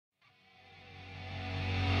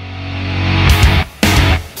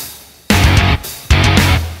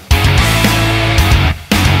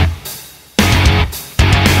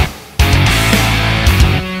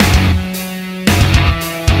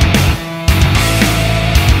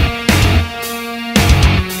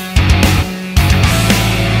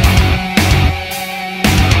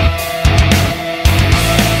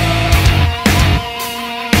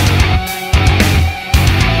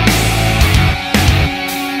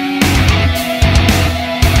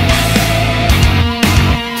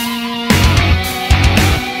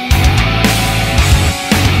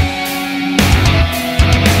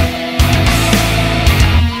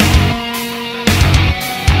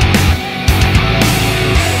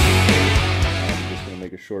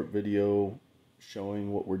short video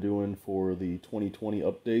showing what we're doing for the 2020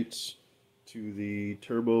 updates to the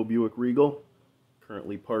turbo Buick Regal.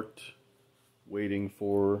 Currently parked waiting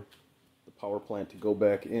for the power plant to go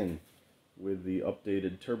back in with the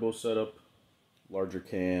updated turbo setup, larger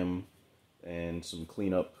cam, and some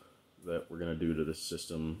cleanup that we're going to do to this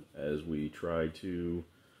system as we try to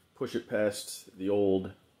push it past the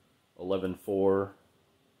old 11.4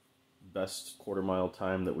 best quarter mile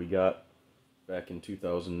time that we got back in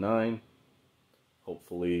 2009.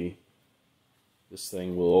 Hopefully this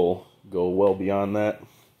thing will go well beyond that.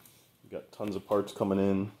 We've got tons of parts coming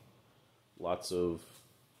in, lots of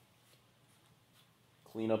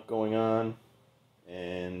cleanup going on,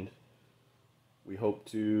 and we hope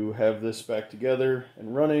to have this back together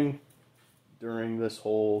and running during this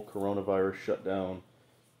whole coronavirus shutdown,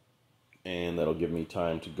 and that'll give me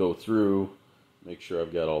time to go through, make sure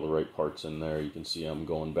I've got all the right parts in there. You can see I'm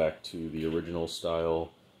going back to the original style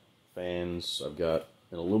fans. I've got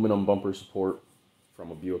an aluminum bumper support from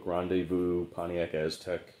a Buick Rendezvous Pontiac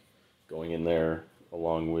Aztec going in there,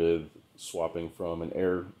 along with swapping from an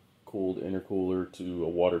air-cooled intercooler to a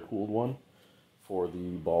water-cooled one for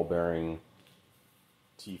the ball bearing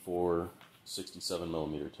T4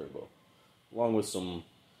 67mm turbo, along with some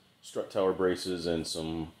strut tower braces and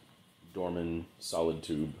some Dorman solid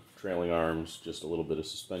tube trailing arms, just a little bit of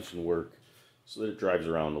suspension work so that it drives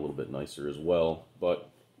around a little bit nicer as well. But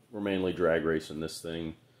we're mainly drag racing this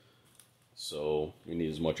thing, so we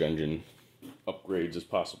need as much engine upgrades as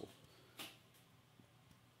possible.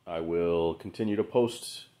 I will continue to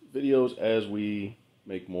post videos as we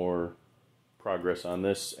make more progress on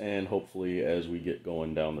this, and hopefully as we get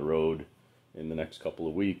going down the road in the next couple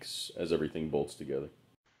of weeks as everything bolts together.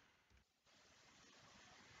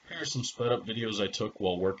 Here are some sped up videos I took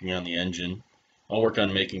while working on the engine. I'll work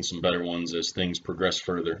on making some better ones as things progress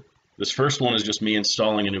further. This first one is just me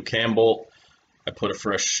installing a new cam bolt. I put a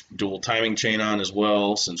fresh dual timing chain on as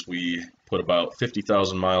well, since we put about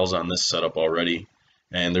 50,000 miles on this setup already,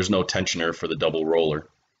 and there's no tensioner for the double roller.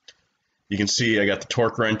 You can see I got the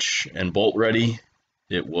torque wrench and bolt ready.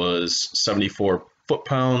 It was 74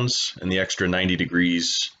 foot-pounds, and the extra 90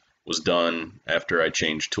 degrees was done after I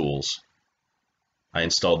changed tools. I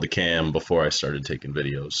installed the cam before I started taking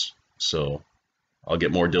videos, so I'll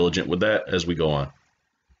get more diligent with that as we go on.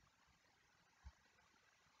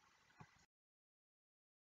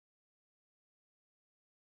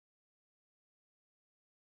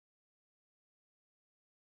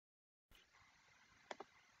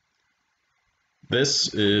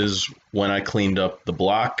 This is when I cleaned up the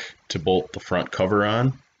block to bolt the front cover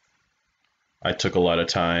on. I took a lot of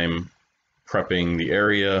time prepping the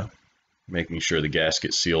area, making sure the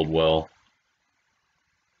gasket sealed well.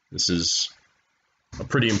 This is a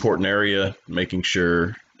pretty important area, making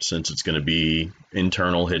sure, since it's going to be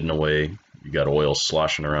internal, hidden away, you got oil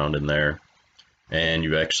sloshing around in there, and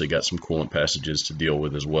you've actually got some coolant passages to deal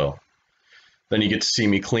with as well. Then you get to see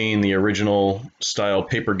me clean the original style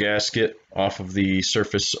paper gasket off of the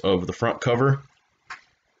surface of the front cover.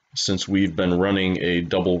 Since we've been running a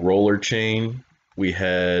double roller chain, we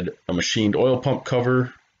had a machined oil pump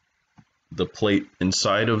cover, the plate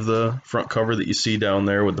inside of the front cover that you see down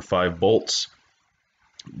there with the 5 bolts,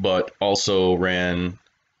 but also ran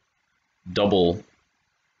double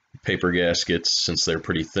paper gaskets, since they're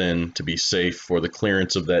pretty thin, to be safe for the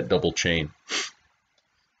clearance of that double chain.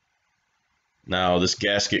 Now, this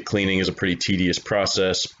gasket cleaning is a pretty tedious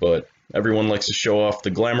process, but everyone likes to show off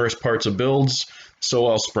the glamorous parts of builds, so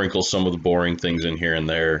I'll sprinkle some of the boring things in here and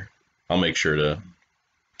there. I'll make sure to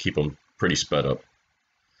keep them pretty sped up.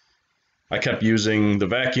 I kept using the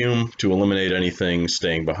vacuum to eliminate anything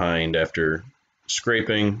staying behind after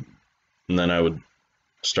scraping, and then I would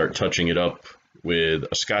start touching it up with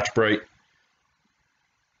a Scotch-Brite.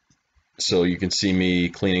 So you can see me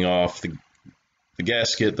cleaning off the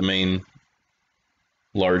gasket, the main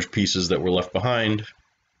large pieces that were left behind,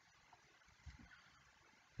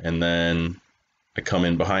 and then I come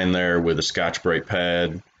in behind there with a Scotch-Brite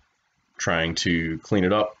pad, trying to clean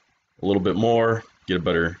it up a little bit more, get a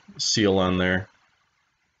better seal on there.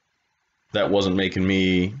 That wasn't making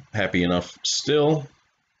me happy enough still,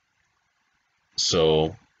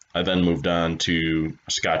 so I then moved on to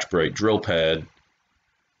a Scotch-Brite drill pad,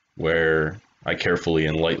 where I carefully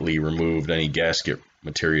and lightly removed any gasket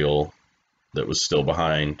material that was still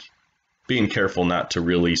behind, being careful not to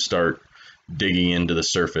really start digging into the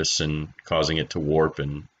surface and causing it to warp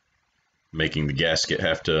and making the gasket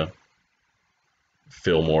have to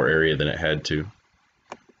fill more area than it had to.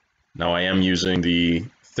 Now I am using the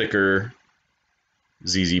thicker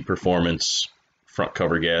ZZ Performance front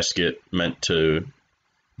cover gasket, meant to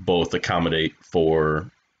both accommodate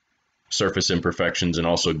for surface imperfections and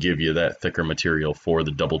also give you that thicker material for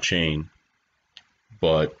the double chain.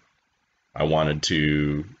 But I wanted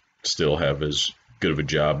to still have as good of a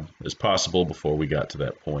job as possible before we got to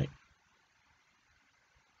that point.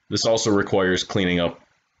 This also requires cleaning up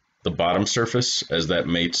the bottom surface, as that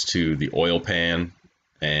mates to the oil pan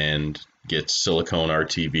and gets silicone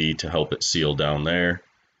RTV to help it seal down there.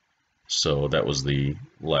 So that was the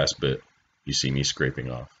last bit you see me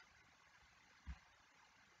scraping off.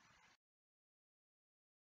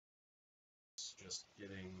 Just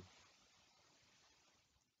getting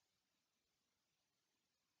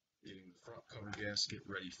the front cover gasket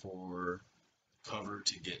ready for cover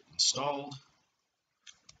to get installed.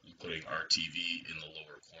 I'm putting RTV in the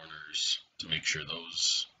lower corners to make sure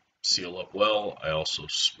those seal up well. I also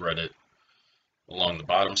spread it along the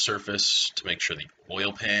bottom surface to make sure the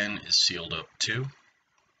oil pan is sealed up too.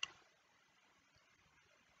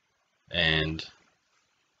 And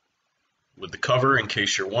with the cover, in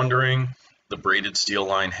case you're wondering, the braided steel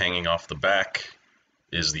line hanging off the back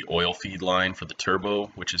is the oil feed line for the turbo,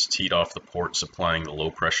 which is teed off the port supplying the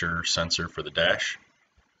low pressure sensor for the dash.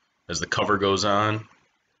 As the cover goes on,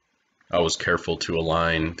 I was careful to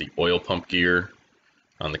align the oil pump gear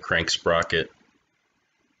on the crank sprocket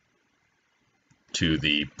to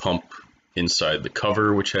the pump inside the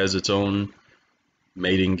cover, which has its own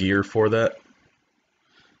mating gear for that.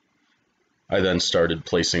 I then started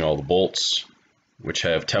placing all the bolts, which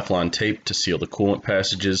have Teflon tape to seal the coolant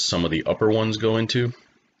passages some of the upper ones go into.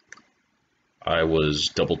 I was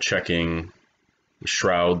double checking the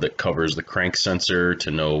shroud that covers the crank sensor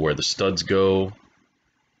to know where the studs go,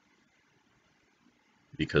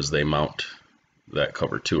 because they mount that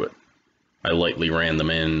cover to it. I lightly ran them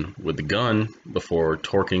in with the gun before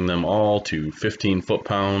torquing them all to 15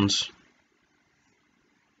 foot-pounds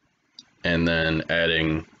and then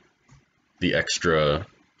adding the extra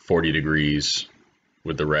 40 degrees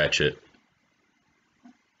with the ratchet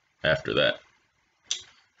after that.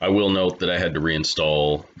 I will note that I had to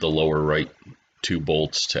reinstall the lower right 2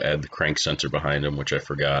 bolts to add the crank sensor behind them, which I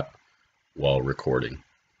forgot while recording.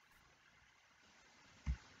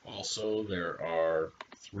 Also, there are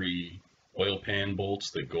 3 oil pan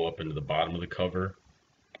bolts that go up into the bottom of the cover,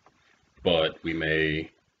 but we may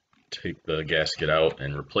take the gasket out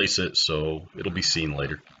and replace it, so it'll be seen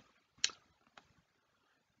later.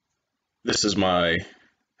 This is my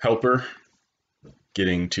helper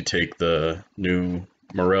getting to take the new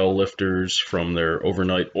Morel lifters from their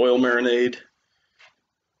overnight oil marinade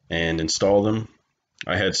and install them.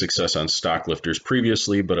 I had success on stock lifters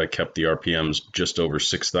previously, but I kept the RPMs just over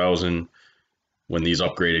 6,000 when these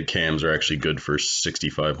upgraded cams are actually good for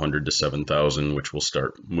 6,500 to 7,000, which we'll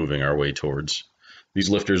start moving our way towards. These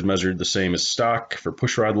lifters measured the same as stock for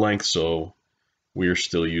pushrod length, so we are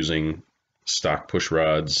still using stock push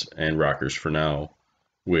rods and rockers for now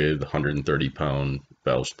with 130-pound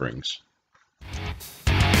valve springs.